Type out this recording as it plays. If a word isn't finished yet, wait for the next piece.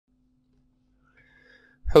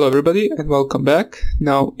Hello everybody and welcome back.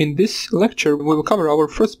 Now in this lecture we will cover our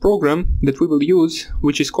first program that we will use,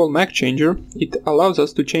 which is called Macchanger. It allows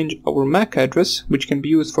us to change our MAC address, which can be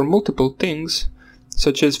used for multiple things,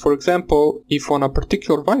 such as, for example, if on a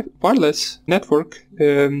particular wireless network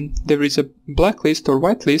there is a blacklist or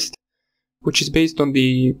whitelist which is based on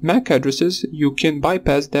the MAC addresses, you can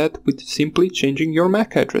bypass that with simply changing your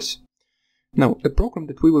MAC address. Now the program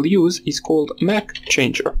that we will use is called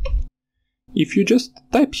Macchanger. If you just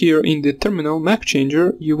type here in the terminal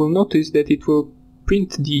Macchanger, you will notice that it will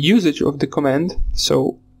print the usage of the command.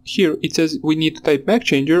 So here it says we need to type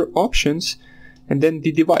Macchanger, options, and then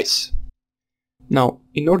the device. Now,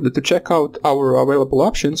 in order to check out our available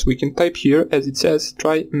options, we can type here, as it says,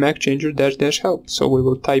 try Macchanger --help. So we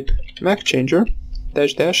will type Macchanger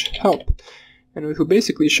 --help. And it will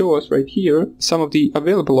basically show us right here some of the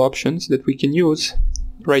available options that we can use.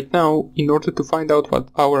 Right now, in order to find out what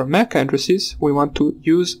our MAC address is, we want to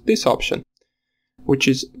use this option, which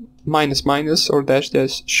is ---- or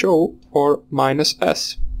 -- show or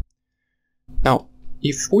 -s. Now,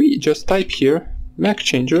 if we just type here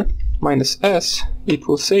Macchanger -s, it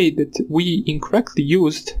will say that we incorrectly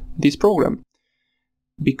used this program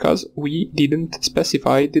because we didn't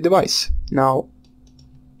specify the device. Now,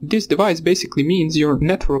 this device basically means your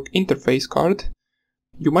network interface card.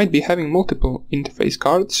 You might be having multiple interface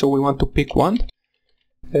cards, so we want to pick one.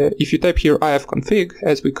 If you type here ifconfig,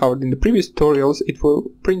 as we covered in the previous tutorials, it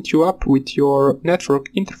will print you up with your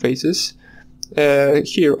network interfaces.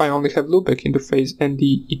 Here I only have loopback interface and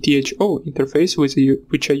the ETHO interface,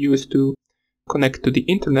 which I use to connect to the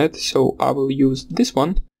internet, so I will use this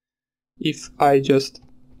one. If I just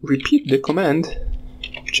repeat the command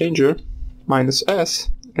changer -s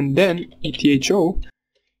and then ETHO,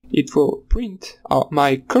 it will print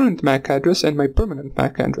my current MAC address and my permanent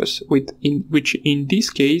MAC address, which in this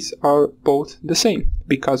case are both the same,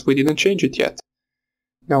 because we didn't change it yet.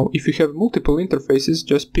 Now, if you have multiple interfaces,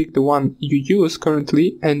 just pick the one you use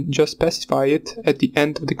currently and just specify it at the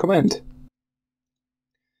end of the command.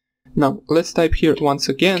 Now, let's type here once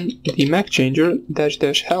again the Macchanger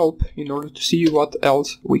 --help in order to see what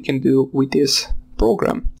else we can do with this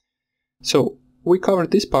program. So, we covered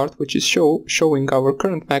this part, which is showing our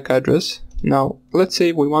current MAC address. Now, let's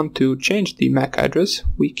say we want to change the MAC address.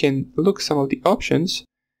 We can look some of the options.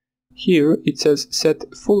 Here it says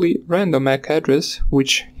set fully random MAC address,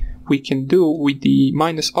 which we can do with the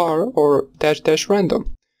 -r or --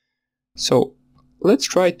 random. So let's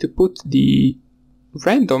try to put the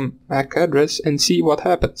random MAC address and see what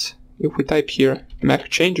happens. If we type here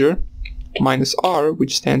Macchanger -r,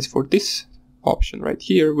 which stands for this option right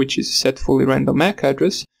here, which is set fully random MAC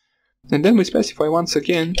address, and then we specify once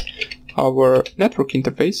again our network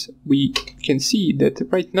interface, we can see that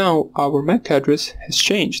right now our MAC address has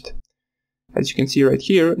changed. As you can see right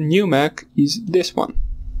here, new MAC is this one.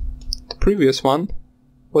 The previous one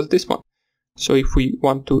was this one. So if we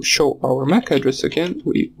want to show our MAC address again,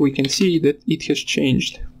 we can see that it has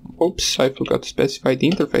changed. Oops, I forgot to specify the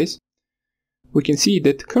interface. We can see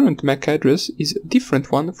that current MAC address is a different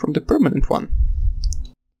one from the permanent one.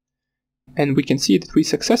 And we can see that we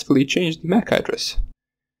successfully changed the MAC address.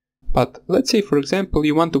 But let's say, for example,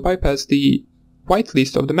 you want to bypass the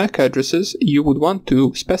whitelist of the MAC addresses, you would want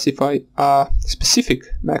to specify a specific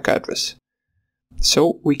MAC address.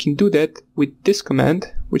 So we can do that with this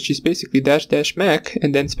command, which is basically --mac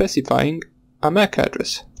and then specifying a MAC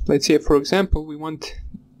address. Let's say, for example, we want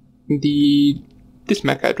this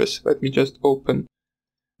MAC address. Let me just open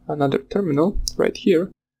another terminal right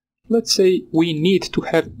here. Let's say we need to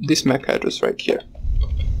have this MAC address right here.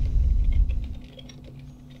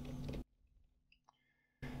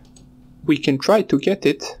 We can try to get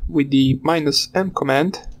it with the -m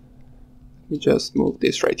command. Let me just move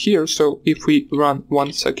this right here. So if we run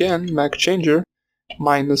once again Macchanger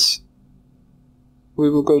we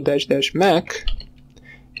will go --mac,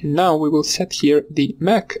 and now we will set here the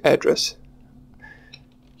MAC address.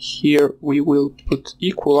 Here we will put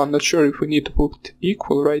equal. I'm not sure if we need to put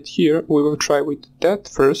equal right here. We will try with that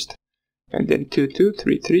first, and then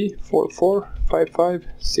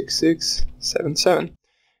 223344556677,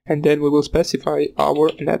 and then we will specify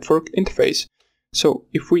our network interface. So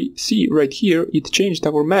if we see right here, it changed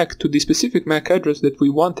our MAC to the specific MAC address that we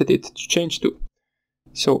wanted it to change to.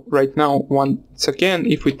 So right now, once again,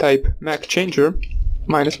 if we type Macchanger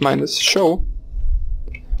 ---- show,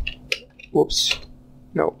 whoops.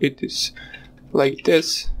 No, it is like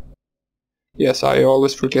this. Yes, I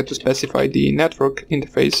always forget to specify the network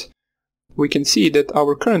interface. We can see that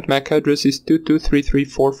our current MAC address is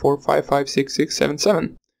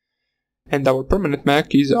 223344556677. And our permanent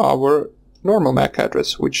MAC is our normal MAC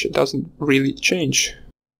address, which doesn't really change.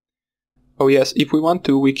 Oh yes, if we want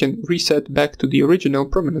to, we can reset back to the original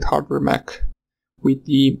permanent hardware MAC with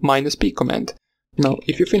the -p command. Now,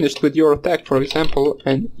 if you finished with your attack, for example,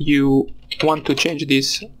 and you want to change this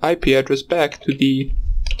IP address back to the,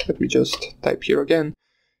 let me just type here again,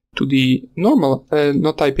 to the normal,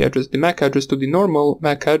 not IP address, the MAC address, to the normal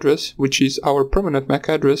MAC address, which is our permanent MAC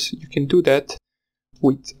address, you can do that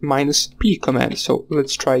with -p command. So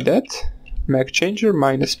let's try that. Macchanger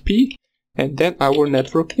 -p, and then our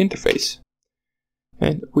network interface.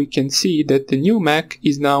 And we can see that the new MAC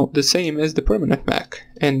is now the same as the permanent MAC.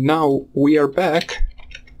 And now we are back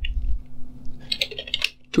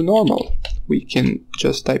to normal. We can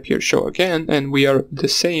just type here show again, and we are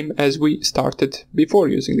the same as we started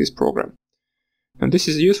before using this program. And this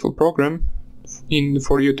is a useful program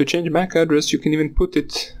for you to change MAC address. You can even put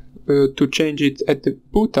it to change it at the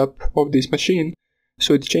boot up of this machine.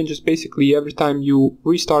 So it changes basically every time you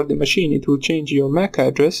restart the machine, it will change your MAC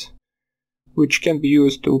address, which can be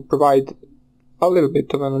used to provide a little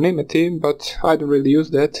bit of anonymity, but I don't really use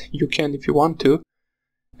that. You can if you want to.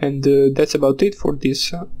 And that's about it for this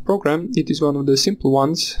program. It is one of the simple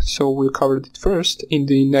ones, so we'll cover it first. In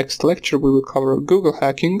the next lecture we will cover Google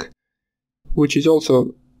hacking, which is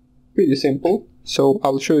also pretty simple. So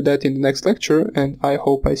I'll show you that in the next lecture, and I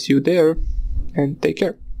hope I see you there, and take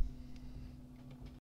care.